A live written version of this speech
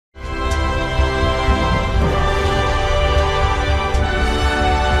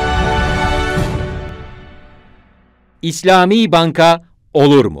İslami banka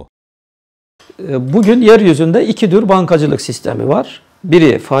olur mu? Bugün yeryüzünde iki tür bankacılık sistemi var.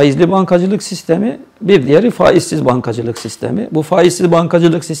 Biri faizli bankacılık sistemi, bir diğeri faizsiz bankacılık sistemi. Bu faizsiz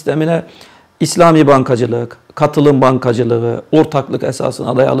bankacılık sistemine İslami bankacılık, katılım bankacılığı, ortaklık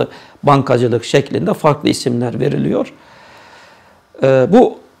esasına dayalı bankacılık şeklinde farklı isimler veriliyor.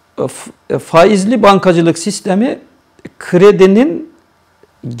 Bu faizli bankacılık sistemi kredinin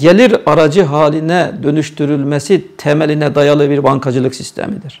gelir aracı haline dönüştürülmesi temeline dayalı bir bankacılık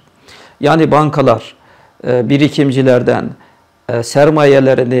sistemidir. Yani bankalar birikimcilerden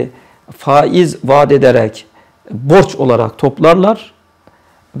sermayelerini faiz vaat ederek borç olarak toplarlar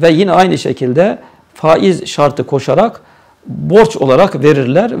ve yine aynı şekilde faiz şartı koşarak borç olarak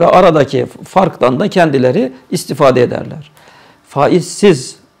verirler ve aradaki farktan da kendileri istifade ederler.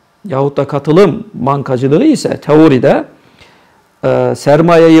 Faizsiz yahut da katılım bankacılığı ise teoride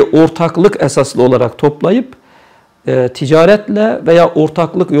sermayeyi ortaklık esaslı olarak toplayıp ticaretle veya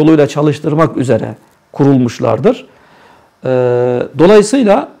ortaklık yoluyla çalıştırmak üzere kurulmuşlardır.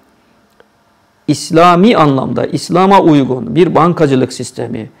 Dolayısıyla İslami anlamda, İslam'a uygun bir bankacılık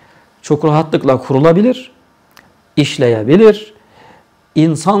sistemi çok rahatlıkla kurulabilir, işleyebilir.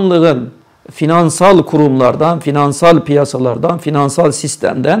 İnsanlığın finansal kurumlardan, finansal piyasalardan, finansal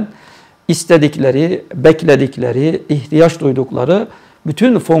sistemden istedikleri, bekledikleri, ihtiyaç duydukları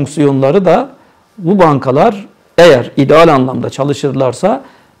bütün fonksiyonları da bu bankalar eğer ideal anlamda çalışırlarsa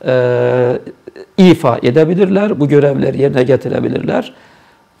ifa edebilirler, bu görevleri yerine getirebilirler.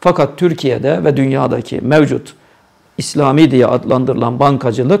 Fakat Türkiye'de ve dünyadaki mevcut İslami diye adlandırılan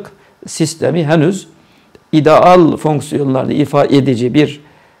bankacılık sistemi henüz ideal fonksiyonlarını ifa edici bir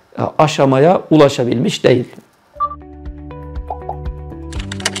aşamaya ulaşabilmiş değil.